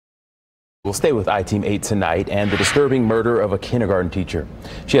We'll stay with I-Team 8 tonight and the disturbing murder of a kindergarten teacher.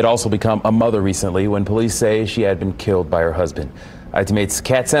 She had also become a mother recently when police say she had been killed by her husband. I-Team 8's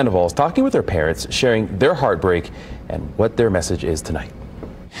Kat Sandoval is talking with her parents, sharing their heartbreak and what their message is tonight.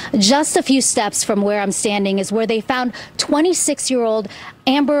 Just a few steps from where I'm standing is where they found 26-year-old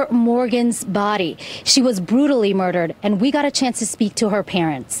Amber Morgan's body. She was brutally murdered, and we got a chance to speak to her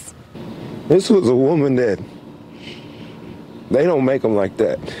parents. This was a woman that they don't make them like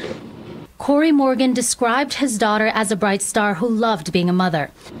that. Corey Morgan described his daughter as a bright star who loved being a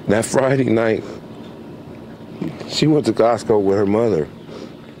mother. That Friday night, she went to Costco with her mother,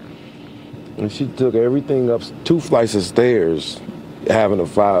 and she took everything up 2 flights of stairs, having a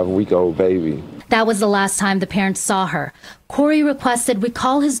 5-week-old baby. That was the last time the parents saw her. Corey requested we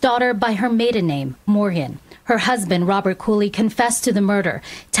call his daughter by her maiden name, Morgan. Her husband, Robert Cooley, confessed to the murder,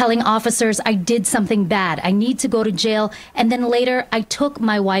 telling officers, "I did something bad. I need to go to jail. And then later, I took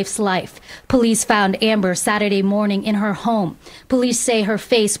my wife's life." Police found Amber Saturday morning in her home. Police say her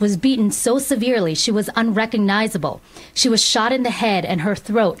face was beaten so severely she was unrecognizable. She was shot in the head and her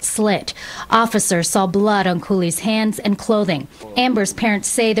throat slit. Officers saw blood on Cooley's hands and clothing. Amber's parents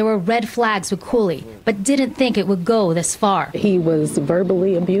say there were red flags with Cooley, but didn't think it would go this far. He was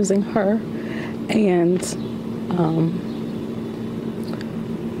verbally abusing her and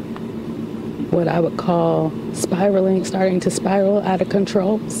what I would call starting to spiral out of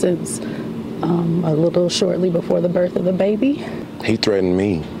control since a little shortly before the birth of the baby. He threatened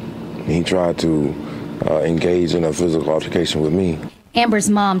me. He tried to engage in a physical altercation with me. Amber's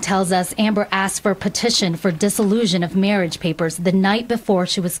mom tells us Amber asked for a petition for dissolution of marriage papers the night before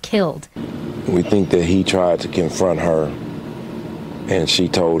she was killed. We think that he tried to confront her, and she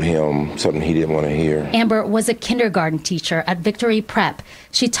told him something he didn't want to hear. Amber was a kindergarten teacher at Victory Prep.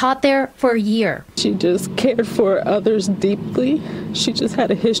 She taught there for a year. She just cared for others deeply. She just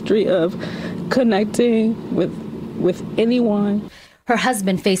had a history of connecting with anyone. Her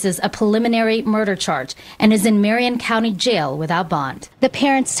husband faces a preliminary murder charge and is in Marion County Jail without bond. The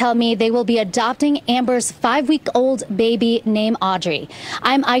parents tell me they will be adopting Amber's 5-week-old baby named Audrey.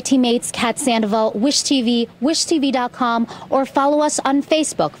 I'm I-Team8's Kat Sandoval, Wish TV, wishtv.com, or follow us on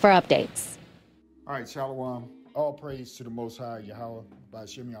Facebook for updates. All right, Shalom. All praise to the Most High, Yahweh, by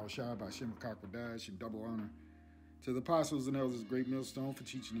Shem Yahushua, by Shem Kakwadash, and double honor to the apostles and elders, great millstone, for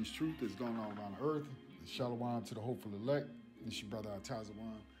teaching this truth that's going on around the earth. Shalom to the hopeful elect. It's your brother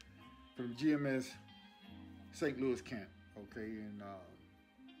Atazawan for the GMS St. Louis camp. Okay, and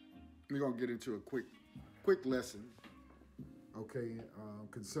we're gonna get into a quick lesson. Okay,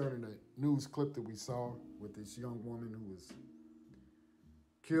 concerning a news clip that we saw with this young woman who was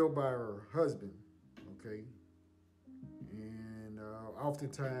killed by her husband. Okay, and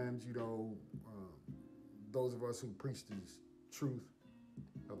oftentimes, you know, those of us who preach this truth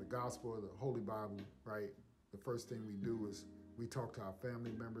of the gospel of the Holy Bible, right? The first thing we do is we talk to our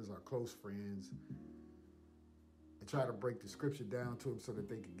family members, our close friends, and try to break the scripture down to them so that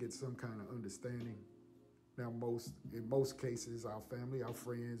they can get some kind of understanding. Now, in most cases, our family, our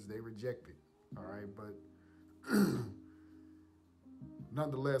friends, they reject it, all right? But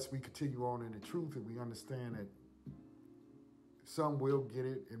nonetheless, we continue on in the truth, and we understand that some will get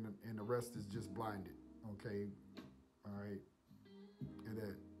it, and the rest is just blinded, okay? All right? And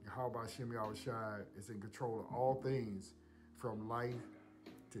that Yahweh Shem Yahushua is in control of all things, from life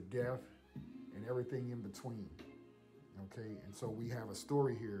to death and everything in between. Okay, and so we have a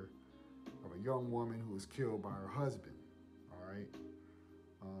story here of a young woman who was killed by her husband. All right,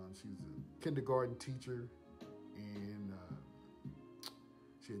 she was a kindergarten teacher, and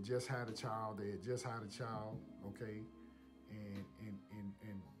she had just had a child. They had just had a child. Okay, and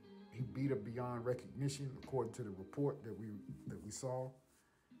he beat her beyond recognition, according to the report that we saw.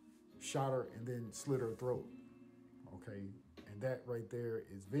 Shot her and then slit her throat, okay? And that right there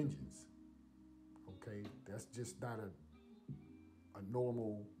is vengeance, okay? That's just not a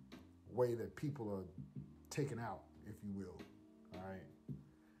normal way that people are taken out, if you will, all right?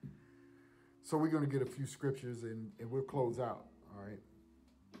 So we're gonna get a few scriptures and we'll close out, all right?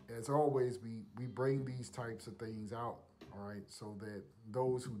 As always, we bring these types of things out, all right? So that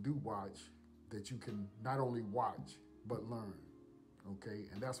those who do watch, that you can not only watch, but learn. Okay,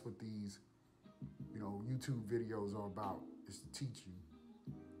 and that's what these, you know, YouTube videos are about, is to teach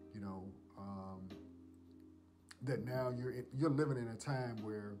you, you know, that now you're living in a time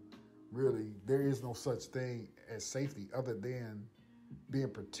where really there is no such thing as safety other than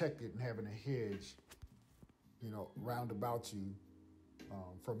being protected and having a hedge, you know, round about you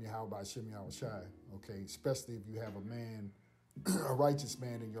from Yahweh Shem Yahushua, okay, especially if you have a man, a righteous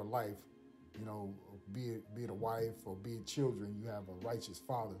man in your life, you know, be it a wife or be it children, you have a righteous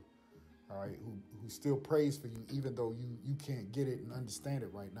father, all right, who still prays for you, even though you can't get it and understand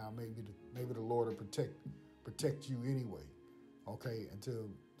it right now. Maybe the Lord will protect you anyway, okay, until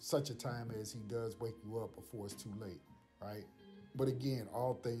such a time as he does wake you up before it's too late, right? But again,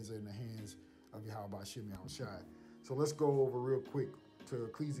 all things are in the hands of Yahweh Shem Shai. So let's go over real quick to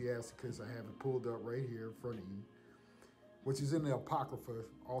Ecclesiasticus. I have it pulled up right here in front of you, which is in the Apocrypha,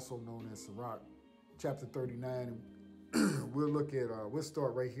 also known as Sirach, chapter 39. We'll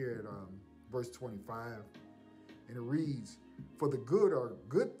start right here at verse 25. And it reads, "For the good are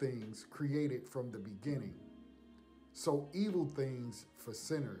good things created from the beginning, so evil things for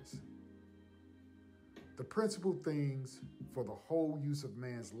sinners. The principal things for the whole use of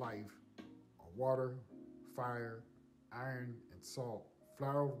man's life are water, fire, iron, and salt,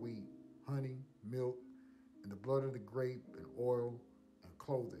 flour of wheat, honey, milk, and the blood of the grape, and oil, and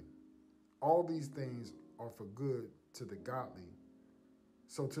clothing. All these things are for good to the godly.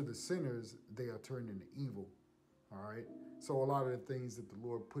 So to the sinners, they are turned into evil." All right. So a lot of the things that the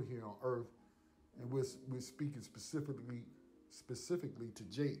Lord put here on earth, and we're speaking specifically to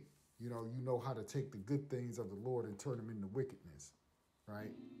Jake. You know how to take the good things of the Lord and turn them into wickedness,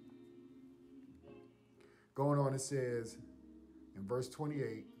 right? Going on, it says in verse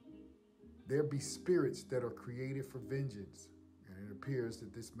 28, "There be spirits that are created for vengeance." And it appears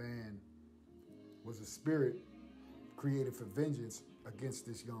that this man was a spirit created for vengeance against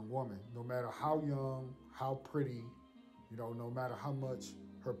this young woman. No matter how young, how pretty, no matter how much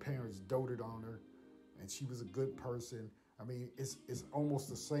her parents doted on her and she was a good person. I mean, it's almost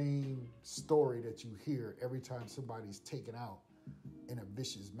the same story that you hear every time somebody's taken out in a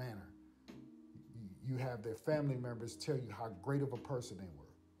vicious manner. You have their family members tell you how great of a person they were.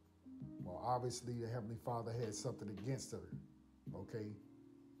 Well, obviously, the Heavenly Father had something against her, okay?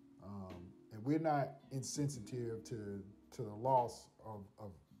 And we're not insensitive to the loss of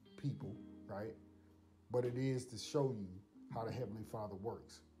people, right? But it is to show you how the Heavenly Father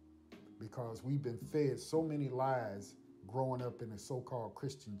works. Because we've been fed so many lies growing up in the so-called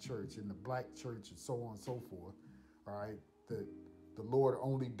Christian church, in the black church, and so on and so forth, all right? That the Lord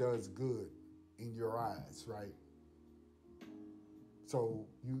only does good in your eyes, right? So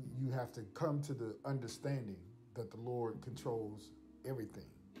you have to come to the understanding that the Lord controls everything.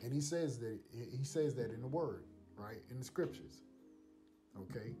 And he says that in the word, right? In the scriptures.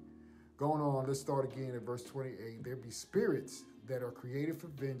 Okay. Going on, let's start again at verse 28. "There be spirits that are created for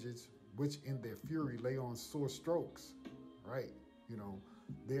vengeance, which in their fury lay on sore strokes." Right?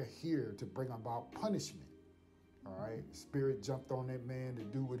 They're here to bring about punishment. All right. Spirit jumped on that man to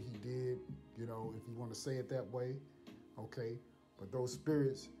do what he did, if you want to say it that way. Okay. But those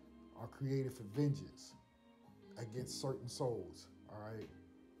spirits are created for vengeance against certain souls. All right.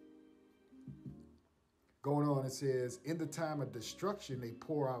 Going on, it says, "In the time of destruction, they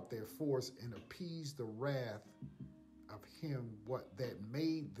pour out their force and appease the wrath of him that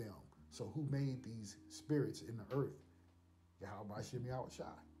made them." So who made these spirits in the earth? Yahweh Shem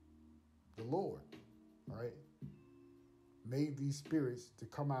Shai, the Lord, all right? Made these spirits to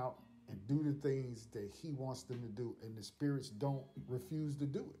come out and do the things that he wants them to do. And the spirits don't refuse to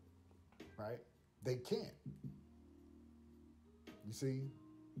do it, right? They can't. You see?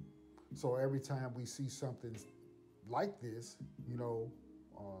 So every time we see something like this, if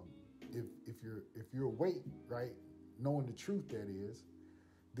you're awake, right, knowing the truth that is,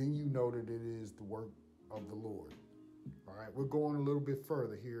 then you know that it is the work of the Lord. All right, we're going a little bit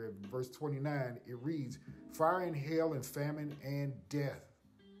further here. In verse 29, it reads, "Fire and hail and famine and death.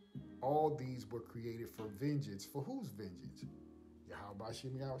 All these were created for vengeance." For whose vengeance? Yahweh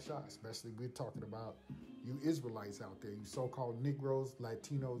Shem Shai. Especially we're talking about you Israelites out there, you so-called Negroes,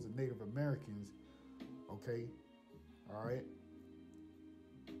 Latinos, and Native Americans. Okay? All right?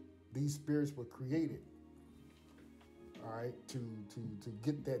 These spirits were created, all right, to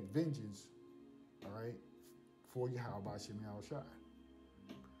get that vengeance, all right, for Yahweh Shem Shai.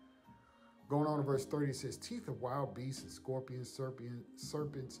 Going on to verse 30, it says, "Teeth of wild beasts and scorpions,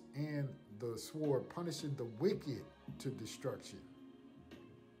 serpents, and the sword, punishing the wicked to destruction."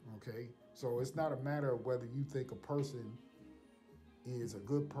 Okay? So it's not a matter of whether you think a person is a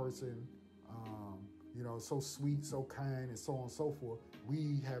good person, so sweet, so kind, and so on and so forth.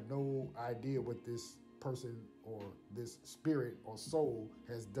 We have no idea what this person or this spirit or soul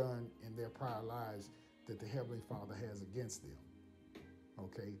has done in their prior lives that the Heavenly Father has against them.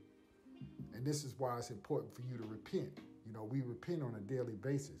 Okay? And this is why it's important for you to repent. We repent on a daily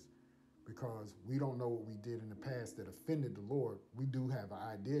basis because we don't know what we did in the past that offended the Lord. We do have an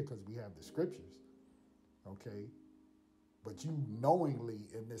idea because we have the scriptures. Okay? But you knowingly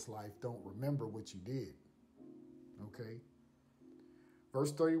in this life don't remember what you did. Okay?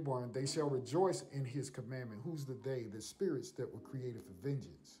 Verse 31, they shall rejoice in his commandment. Who's the they? The spirits that were created for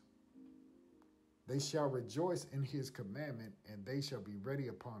vengeance. They shall rejoice in his commandment, and they shall be ready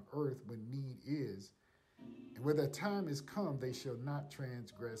upon earth when need is. And when their time is come, they shall not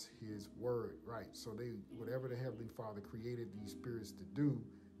transgress his word. Right. So whatever the Heavenly Father created these spirits to do,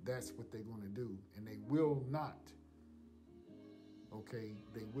 that's what they're going to do. And they will not,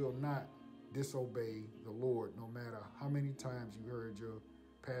 they will not disobey the Lord, no matter how many times you heard your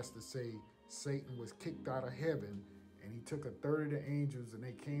pastor say Satan was kicked out of heaven and he took a third of the angels and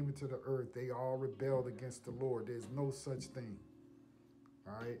they came into the earth. They all rebelled against the Lord. There's no such thing.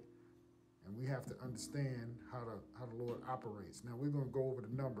 All right. And we have to understand how the Lord operates. Now we're going to go over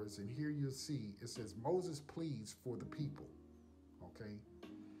the numbers, and here you'll see it says Moses pleads for the people. Okay.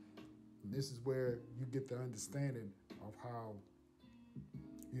 And this is where you get the understanding of how,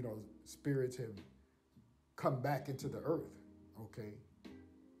 spirits have come back into the earth. Okay.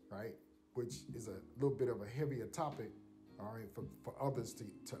 Right. Which is a little bit of a heavier topic. All right. For others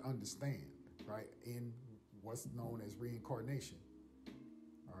to understand. Right. In what's known as reincarnation.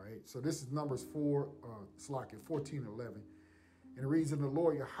 All right, so this is Numbers 14:11. And it reads, and the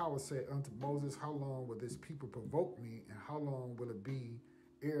Lord Yahweh said unto Moses, how long will this people provoke me, and how long will it be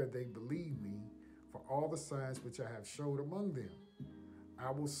ere they believe me for all the signs which I have showed among them?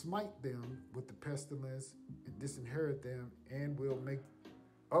 I will smite them with the pestilence and disinherit them, and will make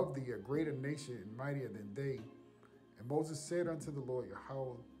of thee a greater nation and mightier than they. And Moses said unto the Lord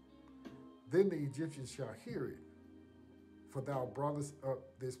Yahweh, then the Egyptians shall hear it. For thou broughtest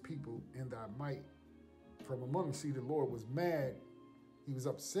up this people in thy might from among them. See, the Lord was mad. He was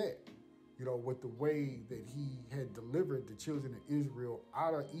upset, with the way that he had delivered the children of Israel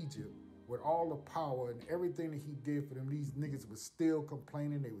out of Egypt with all the power and everything that he did for them. These niggas was still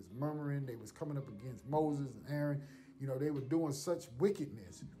complaining. They was murmuring. They was coming up against Moses and Aaron. They were doing such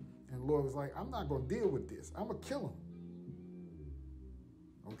wickedness. And the Lord was like, I'm not going to deal with this. I'm going to kill them.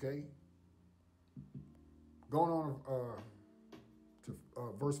 Okay? Going on to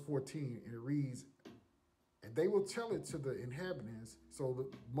verse 14, and it reads, and they will tell it to the inhabitants. So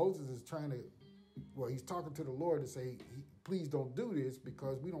Moses is he's talking to the Lord to say, please don't do this,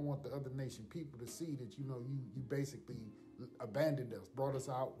 because we don't want the other nation people to see that, you basically abandoned us, brought us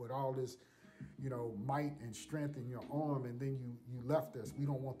out with all this, might and strength in your arm, and then you left us. We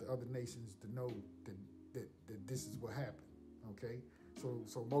don't want the other nations to know that this is what happened. Okay.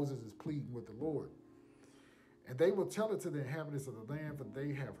 So Moses is pleading with the Lord. And they will tell it to the inhabitants of the land, for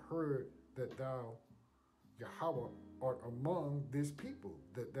they have heard that thou, Yahweh, art among this people,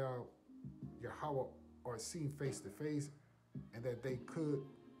 that thou, Yahweh, art seen face to face, and that they could,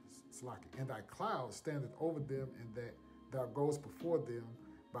 and thy cloud standeth over them, and that thou goest before them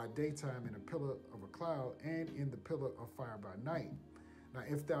by daytime in a pillar of a cloud, and in the pillar of fire by night. Now,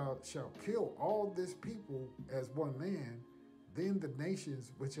 if thou shalt kill all this people as one man, then the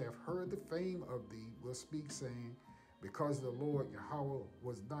nations which have heard the fame of thee will speak, saying, because the Lord Yahweh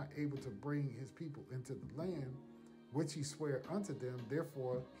was not able to bring his people into the land which he sware unto them,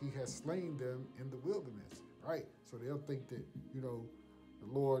 therefore he has slain them in the wilderness. Right? So they'll think that, the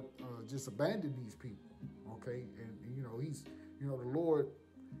Lord just abandoned these people. Okay? And he's, the Lord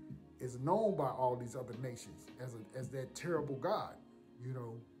is known by all these other nations as that terrible God, if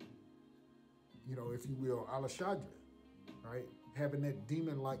you will, Alashadra. Right? Having that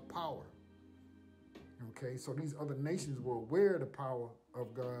demon-like power. Okay, so these other nations were aware of the power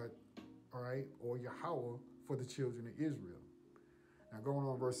of God, all right, or Yahweh for the children of Israel. Now going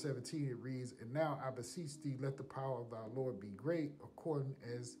on verse 17, it reads, and now I beseech thee, let the power of thy Lord be great, according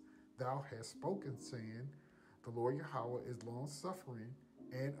as thou hast spoken, saying, the Lord Yahweh is long-suffering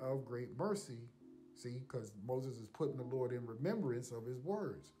and of great mercy. See, because Moses is putting the Lord in remembrance of his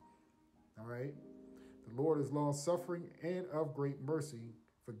words. All right. The Lord is long-suffering and of great mercy,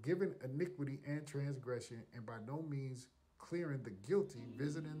 forgiving iniquity and transgression, and by no means clearing the guilty,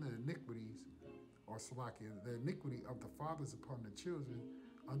 visiting the iniquities, or Salakia, the iniquity of the fathers upon the children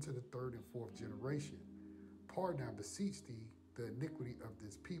unto the third and fourth generation. Pardon, I beseech thee, the iniquity of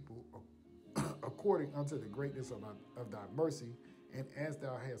this people, according unto the greatness of thy mercy, and as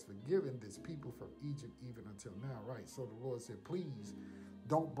thou hast forgiven this people from Egypt even until now. Right. So the Lord said, please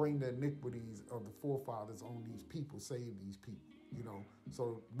don't bring the iniquities of the forefathers on these people, save these people.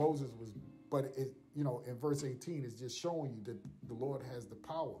 So Moses was, but it, in verse 18, it's just showing you that the Lord has the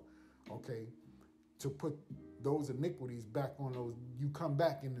power, okay, to put those iniquities back on those. You come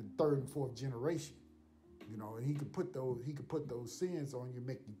back in the third and fourth generation, and he could put those sins on you,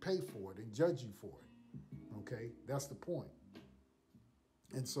 make you pay for it and judge you for it. Okay, that's the point.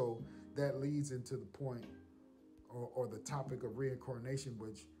 And so that leads into the point or the topic of reincarnation,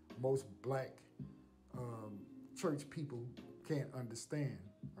 which most black church people can't understand.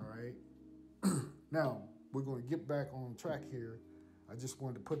 All right. Now, we're going to get back on track here. I just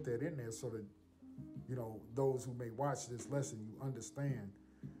wanted to put that in there so that, you know, those who may watch this lesson, you understand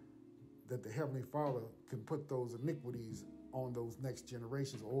that the Heavenly Father can put those iniquities on those next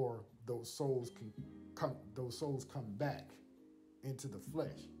generations, or those souls come back into the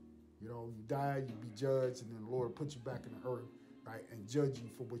flesh. You know, you die, you be judged, and then the Lord will put you back in the earth, right, and judge you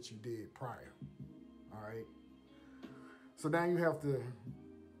for what you did prior. All right. So now you have to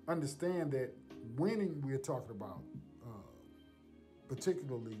understand that when we're talking about,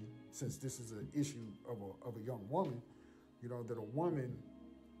 particularly since this is an issue of a young woman, you know, that a woman,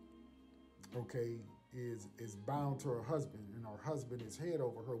 okay, is bound to her husband, and her husband is head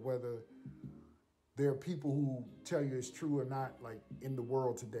over her, whether there are people who tell you it's true or not, like in the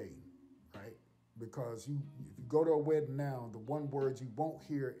world today, right? Because if you go to a wedding now, the one word you won't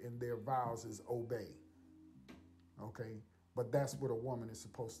hear in their vows is obey, okay? But that's what a woman is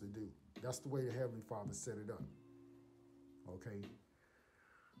supposed to do. That's the way the Heavenly Father set it up, okay?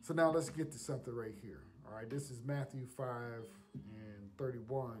 So now let's get to something right here, all right? This is Matthew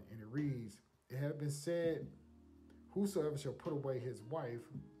 5:31, and it reads, "It had been said, whosoever shall put away his wife,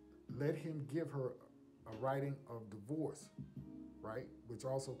 let him give her a writing of divorce," right? Which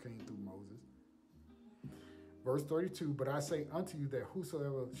also came through Moses. Verse 32, "But I say unto you that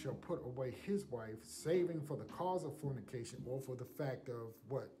whosoever shall put away his wife, saving for the cause of fornication," or for the fact of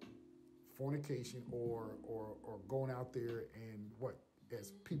what? Fornication, or going out there and what,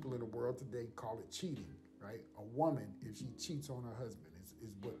 as people in the world today call it, cheating, right? A woman, if she cheats on her husband,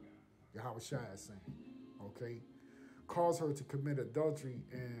 is what Yahushua is saying, okay? "Cause her to commit adultery,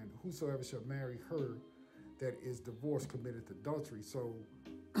 and whosoever shall marry her that is divorced committed adultery." So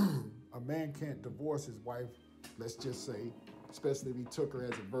a man can't divorce his wife, let's just say, especially if he took her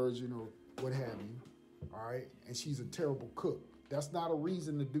as a virgin or what have you, all right? And she's a terrible cook. That's not a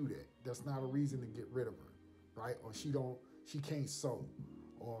reason to do that. That's not a reason to get rid of her, right? Or she can't sew,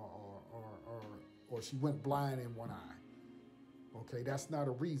 or she went blind in one eye. Okay, that's not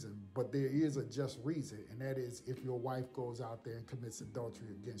a reason, but there is a just reason, and that is if your wife goes out there and commits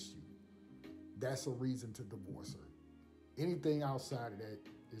adultery against you. That's a reason to divorce her. Anything outside of that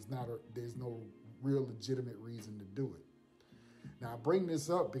is there's no real legitimate reason to do it. Now, I bring this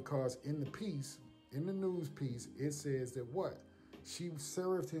up because in the news piece, it says that what? She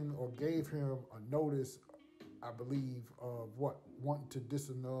served him or gave him a notice, I believe, of what? Wanting to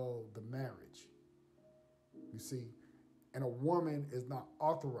disannul the marriage. You see? And a woman is not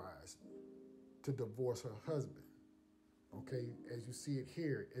authorized to divorce her husband. Okay? As you see it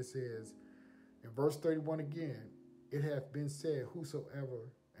here, it says in verse 31 again, "It hath been said,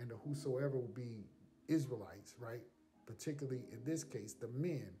 whosoever," and the whosoever will be Israelites, right? Particularly in this case, the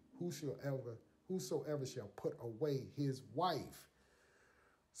men, whosoever shall put away his wife.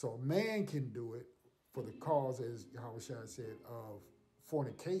 So a man can do it for the cause, as Yahushua said, of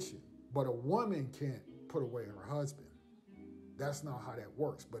fornication, but a woman can't put away her husband. That's not how that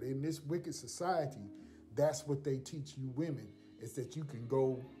works. But in this wicked society, that's what they teach you women, is that you can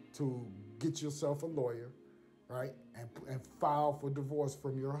go to get yourself a lawyer, right, and file for divorce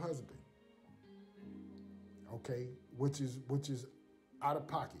from your husband. Okay, which is out of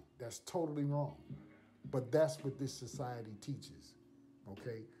pocket. That's totally wrong. But that's what this society teaches.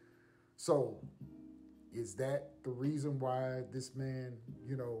 Okay, so is that the reason why this man,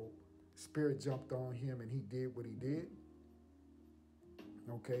 spirit jumped on him and he did what he did?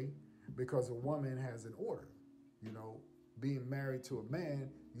 Okay, because a woman has an order. Being married to a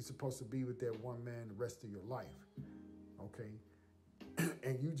man, you're supposed to be with that one man the rest of your life. Okay,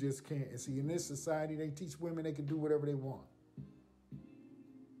 and you just can't. And see, in this society, they teach women they can do whatever they want.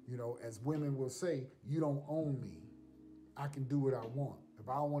 As women will say, you don't own me. I can do what I want. If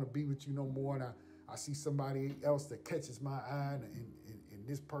I don't want to be with you no more, and I see somebody else that catches my eye, and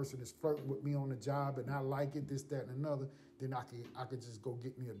this person is flirting with me on the job, and I like it, this, that, and another, then I could just go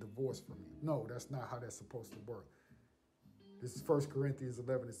get me a divorce from you. No, that's not how that's supposed to work. This is 1 Corinthians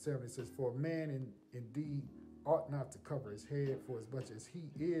 11:7. It says, "For a man indeed ought not to cover his head, for as much as he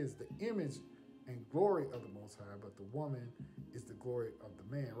is the image and glory of the Most High, but the woman is the glory of the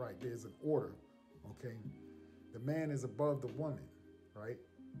man." Right? There's an order. Okay, the man is above the woman. Right?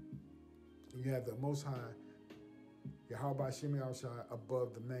 You have the Most High, Yahweh Shem Yahushua,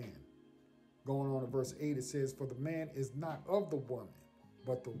 above the man. Going on to verse 8, it says, "For the man is not of the woman,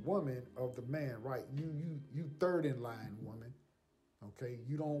 but the woman of the man." Right? You third in line, woman. Okay?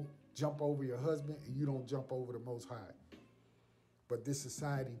 You don't jump over your husband, and you don't jump over the Most High. But this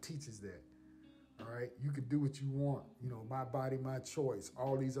society teaches that. All right, you can do what you want. You know, my body, my choice,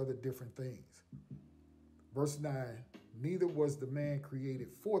 all these other different things. Verse 9, neither was the man created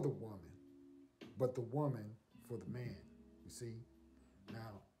for the woman, but the woman for the man. You see?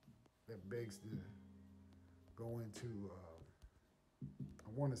 Now, that begs to go into, I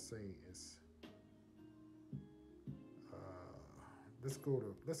want to say it's, let's go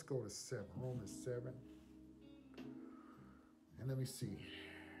to 7, Romans 7. And let me see.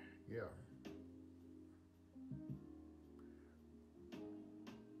 Yeah.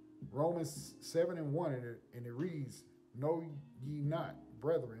 Romans 7:1, and it reads, know ye not,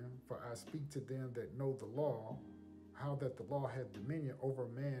 brethren, for I speak to them that know the law, how that the law hath dominion over a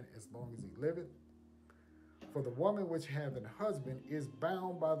man as long as he liveth. For the woman which hath an husband is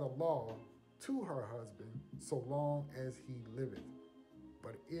bound by the law to her husband so long as he liveth.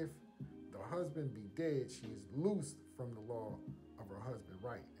 But if the husband be dead, she is loosed from the law of her husband.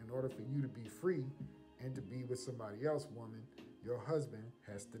 Right. In order for you to be free and to be with somebody else, woman, your husband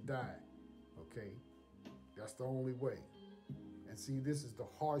has to die. Okay? That's the only way. And see, this is the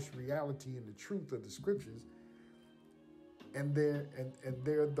harsh reality and the truth of the scriptures. And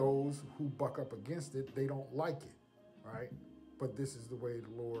there are those who buck up against it. They don't like it. Right? But this is the way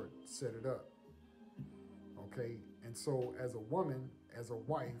the Lord set it up. Okay? And so as a woman, as a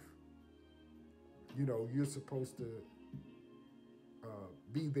wife, you know, you're supposed to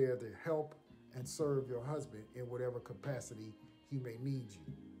be there to help and serve your husband in whatever capacity he may need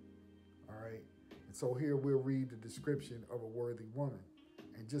you. All right. And so here we'll read the description of a worthy woman.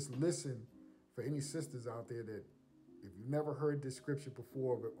 And just listen for any sisters out there that if you've never heard this scripture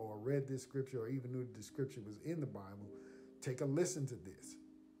before or read this scripture or even knew the scripture was in the Bible, take a listen to this.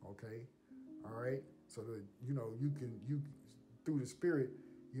 Okay. All right. So that, you know, you through the Spirit,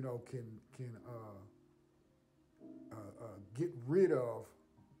 you know, can get rid of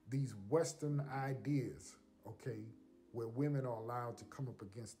these Western ideas, okay, where women are allowed to come up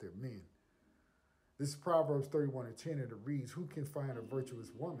against their men. This is Proverbs 31:10, and it reads, who can find a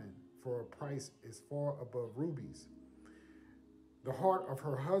virtuous woman? For her price is far above rubies. The heart of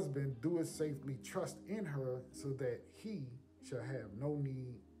her husband doeth safely trust in her, so that he shall have no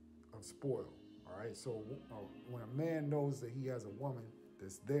need of spoil. All right, so when a man knows that he has a woman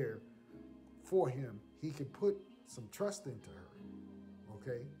that's there for him, he can put some trust into her.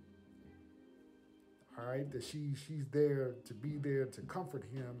 Okay? All right, that she's there to be there to comfort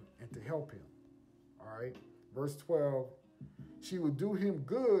him and to help him. All right, verse 12, she will do him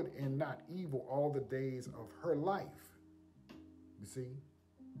good and not evil all the days of her life. You see?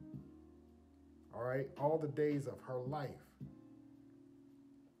 All right, all the days of her life.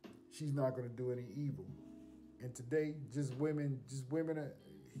 She's not going to do any evil. And today, just women,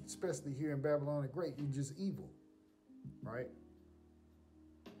 especially here in Babylon the Great, you're just evil. Right?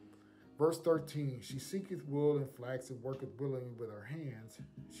 Verse 13, she seeketh wool and flax and worketh willingly with her hands.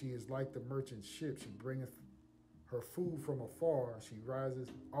 She is like the merchant ship. She bringeth her food from afar. She rises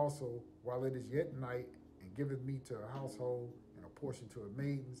also while it is yet night and giveth meat to her household and a portion to her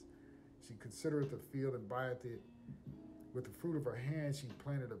maidens. She considereth the field and buyeth it. With the fruit of her hand she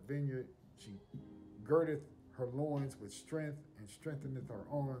planted a vineyard. She girdeth her loins with strength and strengtheneth her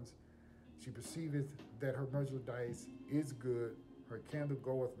arms. She perceiveth that her merchandise is good. Her candle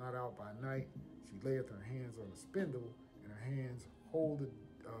goeth not out by night. She layeth her hands on a spindle, and her hands hold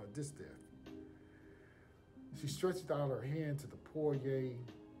a distaff. She stretcheth out her hand to the poor, yea,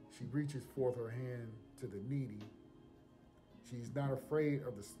 she reaches forth her hand to the needy. She is not afraid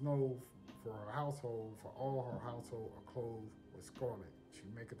of the snow for her household, for all her household are clothed with scarlet. She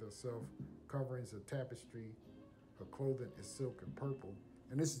maketh herself coverings of tapestry. Her clothing is silk and purple.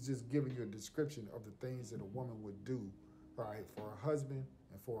 And this is just giving you a description of the things that a woman would do, right, for her husband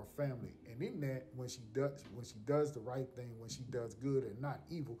and for her family. And in that, when she does the right thing, when she does good and not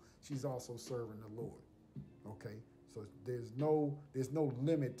evil, she's also serving the Lord. Okay, so there's no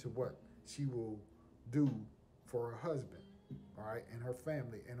limit to what she will do for her husband, all right, and her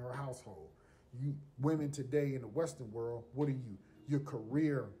family and her household. You women today in the Western world, what are you? You're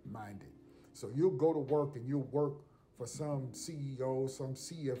career minded. So you'll go to work and you'll work for some CEO, some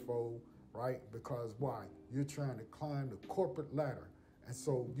CFO, right? Because why? You're trying to climb the corporate ladder. And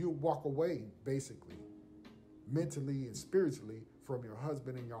so you walk away, basically, mentally and spiritually from your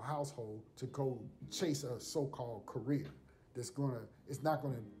husband and your household to go chase a so-called career it's not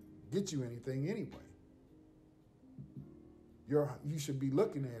gonna get you anything anyway. You should be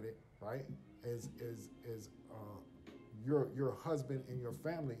looking at it, right, as your husband and your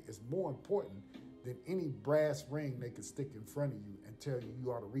family is more important than any brass ring they could stick in front of you and tell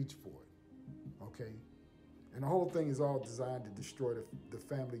you ought to reach for it. Okay? And the whole thing is all designed to destroy the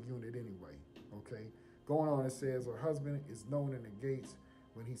family unit anyway. Okay. Going on, it says, her husband is known in the gates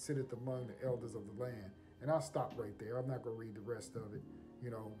when he sitteth among the elders of the land. And I'll stop right there. I'm not going to read the rest of it.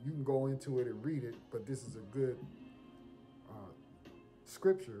 You can go into it and read it, but this is a good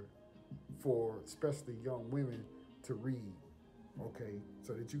scripture for especially young women to read, okay,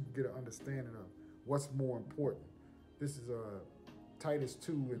 so that you can get an understanding of what's more important. This is Titus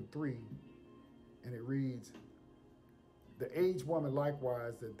 2:3, and it reads, the aged woman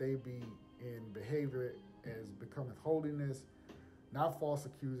likewise, that they be in behavior as becometh holiness, not false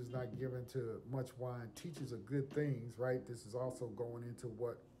accusers, not given to much wine, teachers of good things, right? This is also going into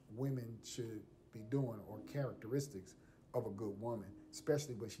what women should be doing, or characteristics of a good woman,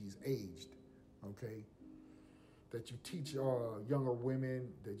 especially when she's aged, okay? That you teach younger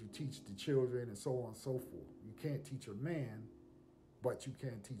women, that you teach the children, and so on and so forth. You can't teach a man, but you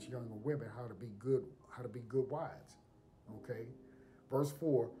can teach younger women how to be good wives, okay? Verse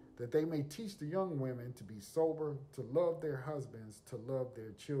 4, that they may teach the young women to be sober, to love their husbands, to love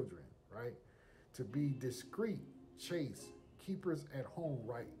their children, right? To be discreet, chaste, keepers at home,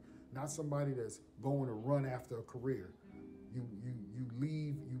 right? Not somebody that's going to run after a career. You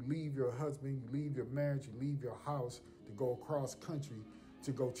leave your husband, you leave your marriage, you leave your house to go across country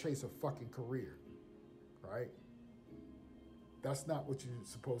to go chase a fucking career, right? That's not what you're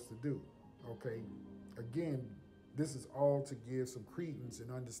supposed to do, okay? Again, this is all to give some credence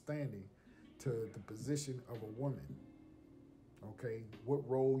and understanding to the position of a woman, okay? What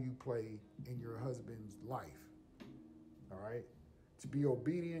role you play in your husband's life, all right? To be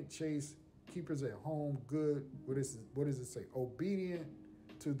obedient, chaste, keepers at home, good. What does it say? Obedient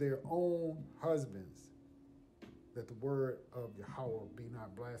to their own husbands, that the word of Yahweh be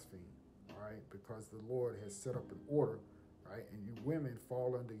not blasphemed, all right? Because the Lord has set up an order, right? And you women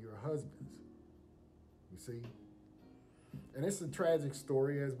fall under your husbands, you see? And it's a tragic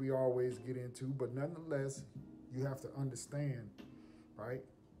story, as we always get into, but nonetheless, you have to understand, right,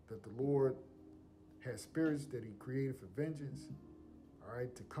 that the Lord has spirits that he created for vengeance, all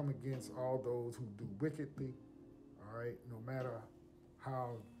right, to come against all those who do wickedly, all right, no matter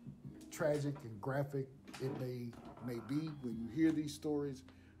how tragic and graphic it may be when you hear these stories,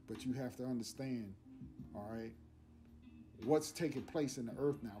 but you have to understand, all right, what's taking place in the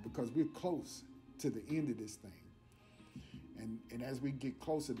earth now, because we're close to the end of this thing. And as we get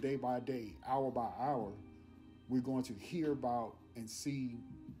closer day by day, hour by hour, we're going to hear about and see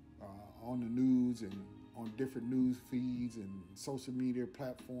on the news and on different news feeds and social media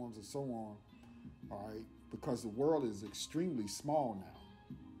platforms and so on, all right, because the world is extremely small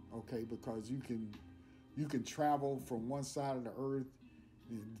now, okay, because you can travel from one side of the earth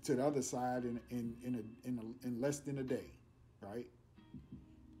to the other side in less than a day, right?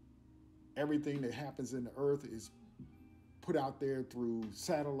 Everything that happens in the earth is put out there through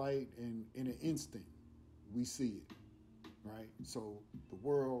satellite, and in an instant we see it, right? So the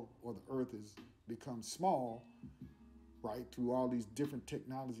world, or the earth, has become small, right, through all these different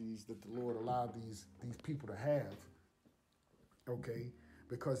technologies that the Lord allowed these people to have, okay,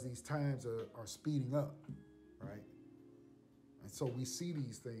 because these times are speeding up, right? And so we see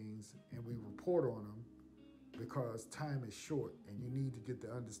these things and we report on them because time is short and you need to get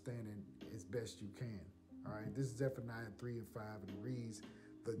the understanding as best you can. All right, this is Zephaniah 3:5, and it reads,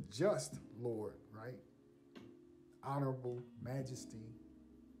 the just Lord, right? Honorable, majesty,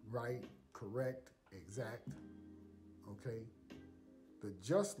 right, correct, exact, okay? The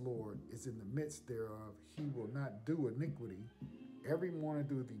just Lord is in the midst thereof. He will not do iniquity. Every morning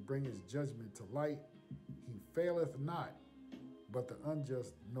doeth he bring his judgment to light. He faileth not, but the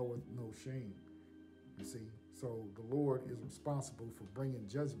unjust knoweth no shame. You see, so the Lord is responsible for bringing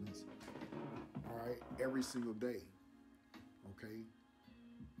judgments, all right, every single day, okay?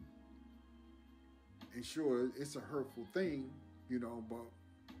 And sure, it's a hurtful thing, but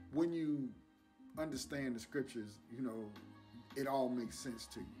when you understand the scriptures, it all makes sense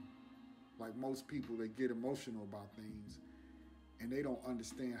to you. Like most people, they get emotional about things and they don't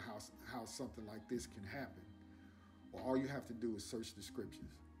understand how something like this can happen. Well, all you have to do is search the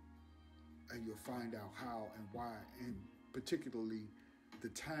scriptures and you'll find out how and why, and particularly the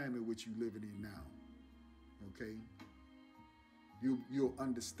time in which you're living in now, okay? You'll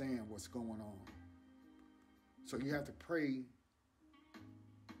understand what's going on. So you have to pray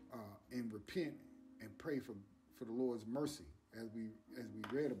and repent and pray for the Lord's mercy, as we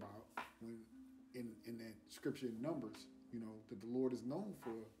read about when in that scripture in Numbers, that the Lord is known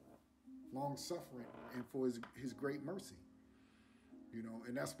for long suffering and for his great mercy,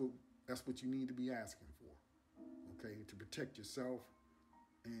 and that's what you need to be asking for, okay, to protect yourself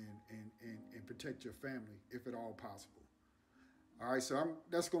and protect your family if at all possible. All right, so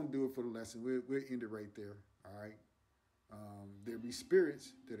that's going to do it for the lesson. We'll end it right there. All right. There be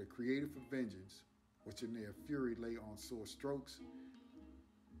spirits that are created for vengeance, which in their fury lay on sore strokes.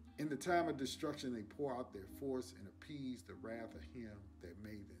 In the time of destruction, they pour out their force and appease the wrath of him that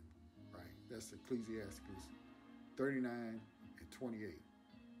made them. Right. That's Ecclesiastes 39 and 28.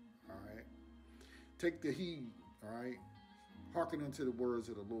 All right. Take the heed. All right. Hearken unto the words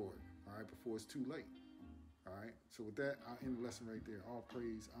of the Lord. All right. Before it's too late. All right. So with that, I'll end the lesson right there. All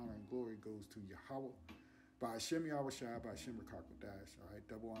praise, honor, and glory goes to Yahweh. By Hashem Yahushua, by Hashem Rakakwadash. All right.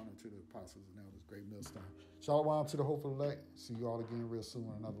 Double honor to the apostles and elders. Great millstone. Shalom to the hopeful elect. See you all again real soon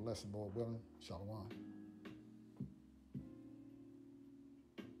on another lesson, Lord willing. Shalom.